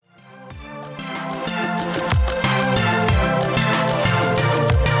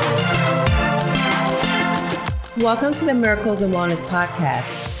Welcome to the Miracles and Wellness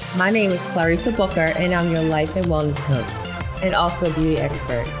Podcast. My name is Clarissa Booker, and I'm your life and wellness coach, and also a beauty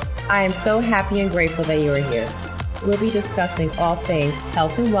expert. I am so happy and grateful that you are here. We'll be discussing all things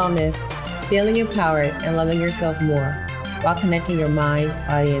health and wellness, feeling empowered, and loving yourself more, while connecting your mind,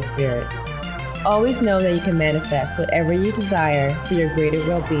 body, and spirit. Always know that you can manifest whatever you desire for your greater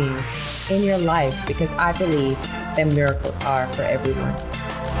well-being in your life, because I believe that miracles are for everyone.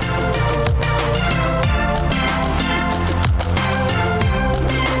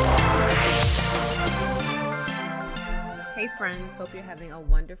 Hey friends, hope you're having a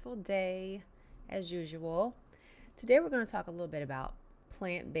wonderful day as usual. Today we're going to talk a little bit about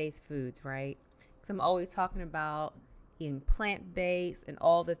plant-based foods, right? Because I'm always talking about eating plant-based and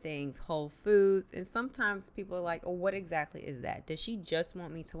all the things, whole foods. And sometimes people are like, oh, what exactly is that? Does she just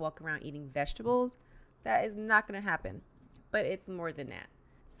want me to walk around eating vegetables? That is not going to happen, but it's more than that.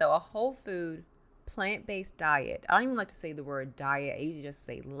 So a whole food, plant-based diet. I don't even like to say the word diet. I usually just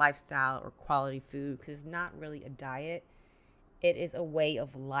say lifestyle or quality food because it's not really a diet. It is a way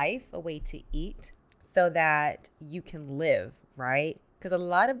of life, a way to eat so that you can live, right? Because a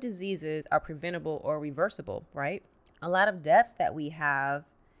lot of diseases are preventable or reversible, right? A lot of deaths that we have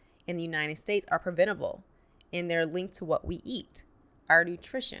in the United States are preventable, and they're linked to what we eat, our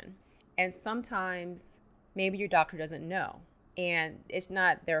nutrition. And sometimes maybe your doctor doesn't know, and it's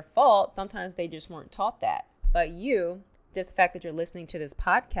not their fault. Sometimes they just weren't taught that. But you, just the fact that you're listening to this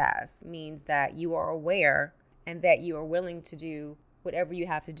podcast means that you are aware and that you are willing to do whatever you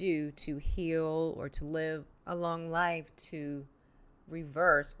have to do to heal or to live a long life to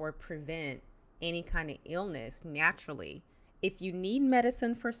reverse or prevent any kind of illness naturally. If you need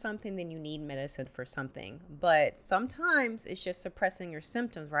medicine for something, then you need medicine for something. But sometimes it's just suppressing your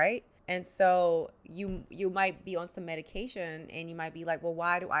symptoms, right? And so you might be on some medication and you might be like, well,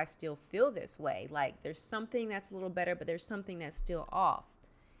 why do I still feel this way? Like there's something that's a little better, but there's something that's still off.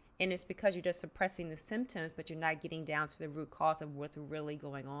 And it's because you're just suppressing the symptoms, but you're not getting down to the root cause of what's really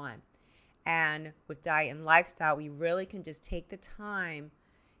going on. And with diet and lifestyle, we really can just take the time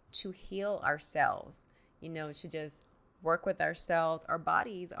to heal ourselves, to just work with ourselves. Our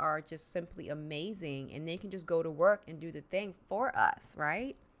bodies are just simply amazing, and they can just go to work and do the thing for us,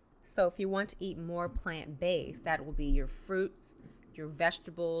 right? So if you want to eat more plant-based, that will be your fruits, your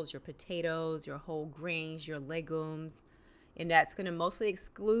vegetables, your potatoes, your whole grains, your legumes. And that's going to mostly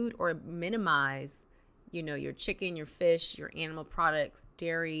exclude or minimize, your chicken, your fish, your animal products,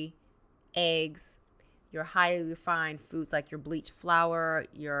 dairy, eggs, your highly refined foods like your bleached flour,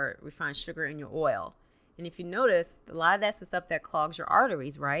 your refined sugar, and your oil. And if you notice, a lot of that's the stuff that clogs your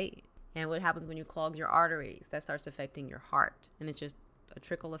arteries, right? And what happens when you clog your arteries? That starts affecting your heart. And it's just a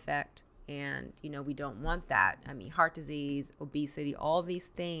trickle effect. And, we don't want that. I mean, heart disease, obesity, all these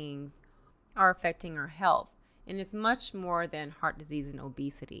things are affecting our health. And it's much more than heart disease and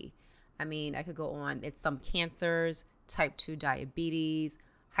obesity. I mean, I could go on. It's some cancers, type 2 diabetes,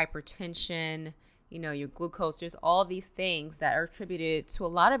 hypertension, your glucose. There's all these things that are attributed to, a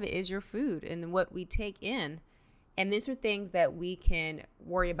lot of it is your food and what we take in. And these are things that we can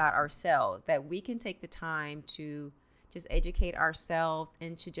worry about ourselves, that we can take the time to just educate ourselves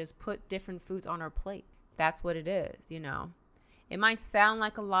and to just put different foods on our plate. That's what it is, It might sound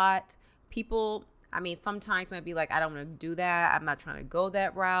like a lot. People, sometimes might be like, I don't want to do that. I'm not trying to go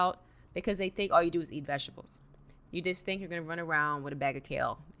that route, because they think all you do is eat vegetables. You just think you're going to run around with a bag of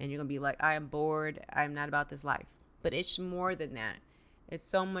kale and you're going to be like, I am bored. I'm not about this life. But it's more than that. It's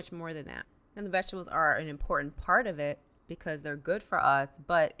so much more than that. And the vegetables are an important part of it because they're good for us,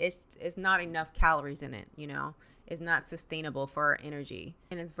 but it's not enough calories in it, It's not sustainable for our energy.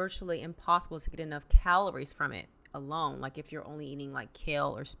 And it's virtually impossible to get enough calories from it alone. Like if you're only eating like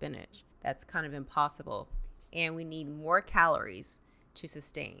kale or spinach. That's kind of impossible. And we need more calories to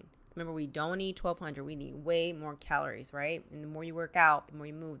sustain. Remember, we don't need 1,200. We need way more calories, right? And the more you work out, the more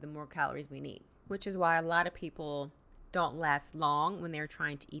you move, the more calories we need. Which is why a lot of people don't last long when they're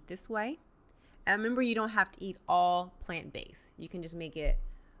trying to eat this way. And remember, you don't have to eat all plant-based. You can just make it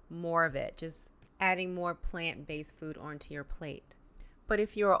more of it. Just adding more plant-based food onto your plate. But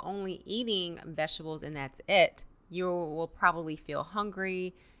if you're only eating vegetables and that's it, you will probably feel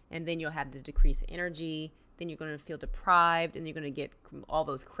hungry. And then you'll have the decreased energy. Then you're going to feel deprived, and you're going to get all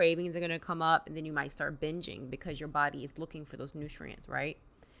those cravings are going to come up. And then you might start binging because your body is looking for those nutrients, right?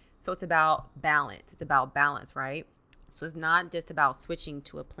 So it's about balance. It's about balance, right? So it's not just about switching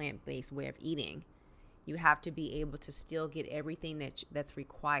to a plant-based way of eating. You have to be able to still get everything that's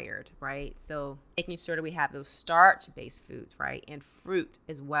required, right? So making sure that we have those starch-based foods, right? And fruit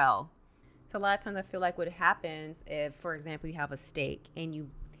as well. So a lot of times I feel like what happens if, for example, you have a steak and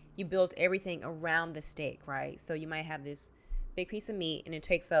you you build everything around the steak, right? So you might have this big piece of meat and it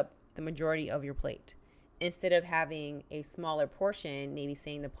takes up the majority of your plate. Instead of having a smaller portion, maybe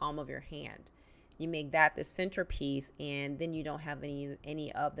saying the palm of your hand, you make that the centerpiece, and then you don't have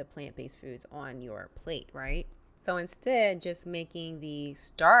any of the plant-based foods on your plate, right? So instead, just making the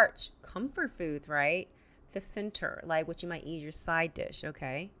starch comfort foods, right, the center, like what you might eat your side dish,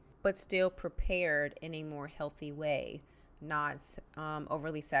 okay? But still prepared in a more healthy way, not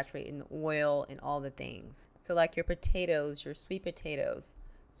overly saturated in oil and all the things. So like your potatoes, your sweet potatoes.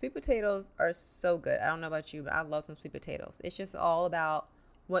 Sweet potatoes are so good. I don't know about you, but I love some sweet potatoes. It's just all about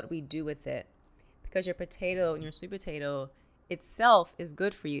what we do with it. Because your potato and your sweet potato itself is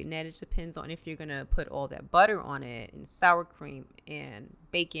good for you. And then it depends on if you're going to put all that butter on it and sour cream and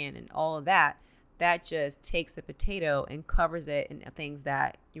bacon and all of that. That just takes the potato and covers it in things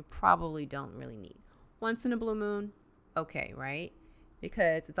that you probably don't really need. Once in a blue moon, okay, right?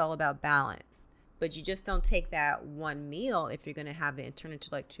 Because it's all about balance. But you just don't take that one meal if you're going to have it and turn it into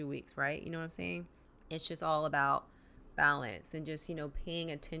like 2 weeks, right? You know what I'm saying? It's just all about balance and just,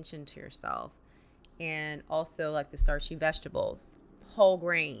 paying attention to yourself. And also like the starchy vegetables, whole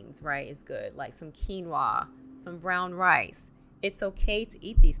grains, right, is good. Like some quinoa, some brown rice. It's okay to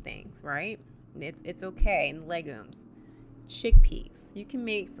eat these things, right? It's okay. And legumes, chickpeas. You can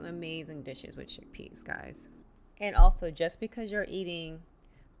make some amazing dishes with chickpeas, guys. And also, just because you're eating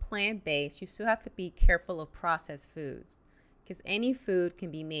plant-based, you still have to be careful of processed foods, because any food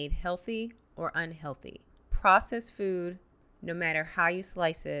can be made healthy or unhealthy. Processed food, no matter how you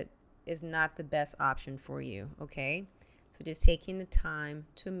slice it, is not the best option for you, okay? So just taking the time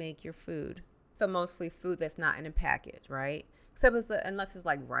to make your food. So mostly food that's not in a package, right? Unless it's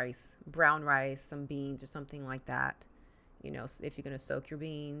like rice, brown rice, some beans or something like that. If you're going to soak your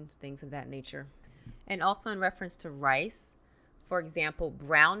beans, things of that nature. And also in reference to rice, for example,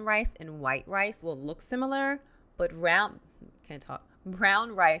 brown rice and white rice will look similar, but brown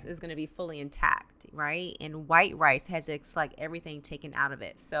rice is going to be fully intact, right? And white rice has like everything taken out of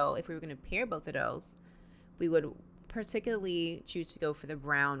it. So if we were going to pair both of those, we would particularly choose to go for the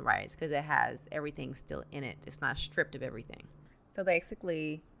brown rice because it has everything still in it. It's not stripped of everything. So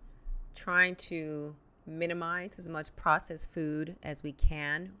basically, trying to minimize as much processed food as we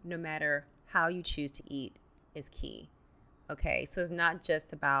can, no matter how you choose to eat, is key. Okay, so it's not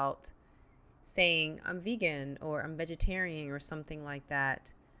just about saying I'm vegan or I'm vegetarian or something like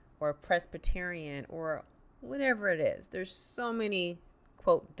that, or Presbyterian or whatever it is. There's so many,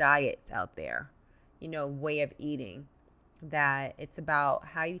 quote, diets out there, way of eating, that it's about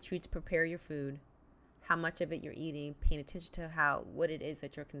how you choose to prepare your food, how much of it you're eating, paying attention to what it is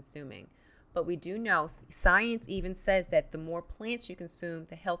that you're consuming. But we do know, science even says that the more plants you consume,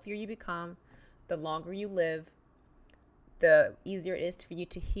 the healthier you become, the longer you live, the easier it is for you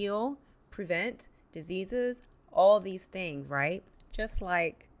to heal, prevent diseases, all these things, right? Just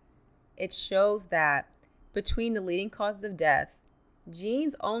like it shows that between the leading causes of death,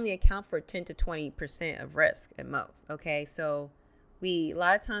 genes only account for 10 to 20% of risk at most, okay? So a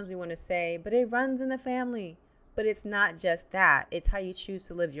lot of times we want to say, but it runs in the family. But it's not just that. It's how you choose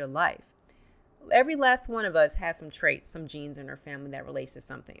to live your life. Every last one of us has some traits, some genes in our family that relates to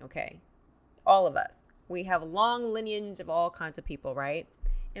something, okay? All of us. We have a long lineage of all kinds of people, right?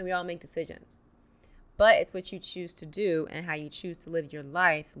 And we all make decisions. But it's what you choose to do and how you choose to live your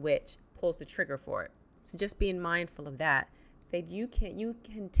life which pulls the trigger for it. So just being mindful of that you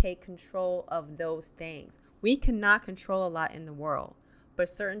can take control of those things. We cannot control a lot in the world, but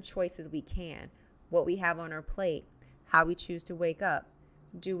certain choices we can. What we have on our plate, how we choose to wake up.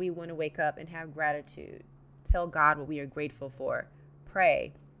 Do we want to wake up and have gratitude? Tell God what we are grateful for.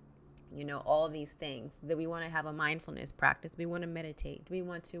 Pray. All these things. That we want to have a mindfulness practice. We want to meditate. We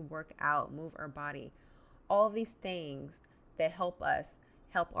want to work out, move our body. All these things that help us,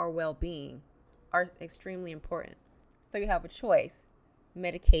 help our well-being, are extremely important. So you have a choice.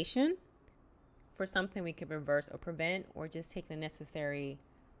 Medication for something we can reverse or prevent, or just take the necessary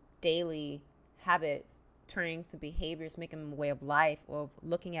daily habits, turning to behaviors, making them a way of life, or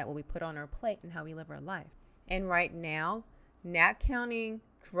looking at what we put on our plate and how we live our life. And right now, not counting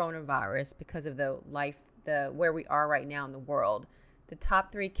coronavirus, because of where we are right now in the world, the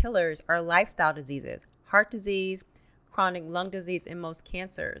top 3 killers are lifestyle diseases: heart disease, chronic lung disease, and most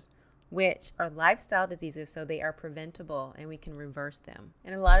cancers, which are lifestyle diseases, so they are preventable and we can reverse them.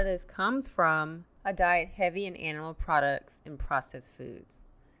 And a lot of this comes from a diet heavy in animal products and processed foods.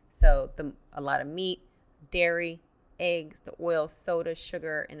 So a lot of meat, dairy, eggs, the oil, soda,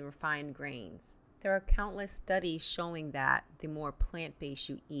 sugar, and the refined grains. There are countless studies showing that the more plant-based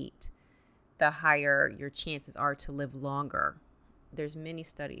you eat, the higher your chances are to live longer. there's many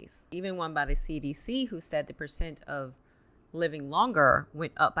studies, even one by the CDC, who said the percent of living longer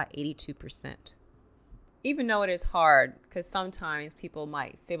went up by 82%. Even though it is hard, because sometimes people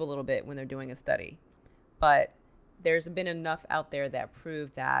might fib a little bit when they're doing a study, but there's been enough out there that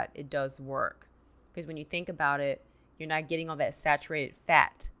prove that it does work. Because when you think about it, you're not getting all that saturated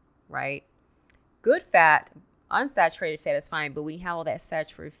fat, right? Good fat, unsaturated fat is fine, but when you have all that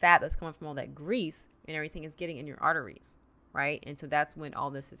saturated fat that's coming from all that grease and everything is getting in your arteries, right? And so that's when all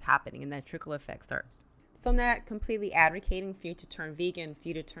this is happening and that trickle effect starts. So I'm not completely advocating for you to turn vegan, for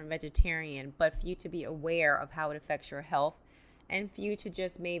you to turn vegetarian, but for you to be aware of how it affects your health and for you to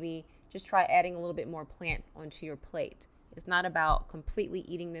just try adding a little bit more plants onto your plate. It's not about completely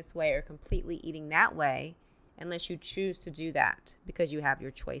eating this way or completely eating that way unless you choose to do that because you have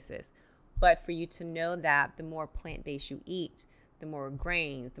your choices. But for you to know that the more plant-based you eat, the more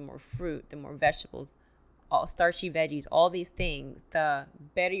grains, the more fruit, the more vegetables, all starchy veggies, all these things, the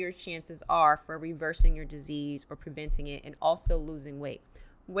better your chances are for reversing your disease or preventing it and also losing weight.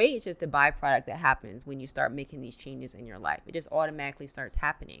 Weight is just a byproduct that happens when you start making these changes in your life. It just automatically starts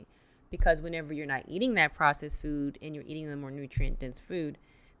happening because whenever you're not eating that processed food and you're eating the more nutrient-dense food,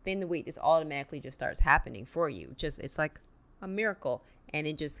 then the weight just automatically just starts happening for you. It's like a miracle, and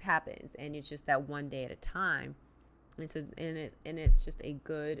it just happens, and it's just that one day at a time. And it's just a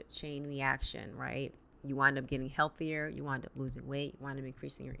good chain reaction, right? You wind up getting healthier, you wind up losing weight, you wind up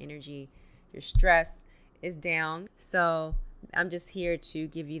increasing your energy, your stress is down. So I'm just here to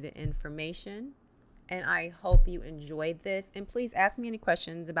give you the information, and I hope you enjoyed this. And please ask me any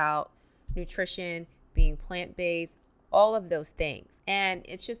questions about nutrition, being plant-based, all of those things. And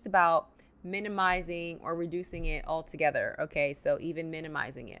it's just about minimizing or reducing it altogether. Okay, so even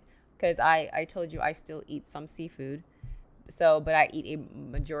minimizing it, because I told you I still eat some seafood. But I eat a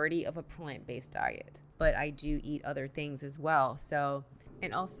majority of a plant-based diet, but I do eat other things as well. So,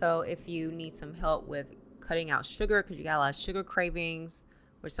 and also if you need some help with cutting out sugar, because you got a lot of sugar cravings,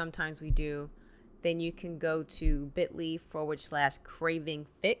 which sometimes we do, then you can go to bit.ly/craving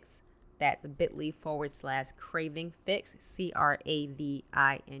fix. That's bit.ly/craving fix, CRAVINGFIX.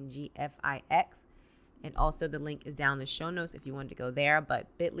 And also the link is down in the show notes if you wanted to go there, but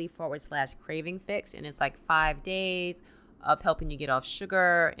bit.ly/craving fix. And it's like 5 days of helping you get off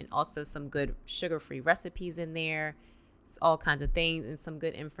sugar and also some good sugar-free recipes in there. It's all kinds of things and some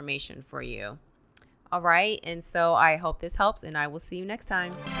good information for you. All right. And so I hope this helps, and I will see you next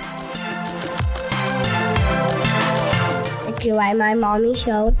time. If you like my mommy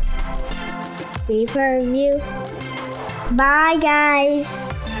show, leave her a review. Bye, guys.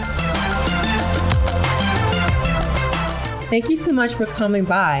 Thank you so much for coming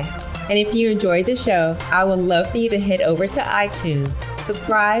by. And if you enjoyed the show, I would love for you to head over to iTunes,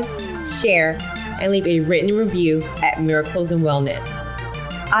 subscribe, share, and leave a written review at Miracles and Wellness.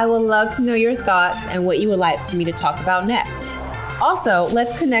 I would love to know your thoughts and what you would like for me to talk about next. Also,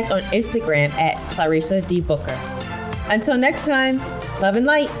 let's connect on Instagram at Clarissa D. Booker. Until next time, love and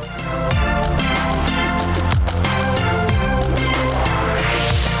light.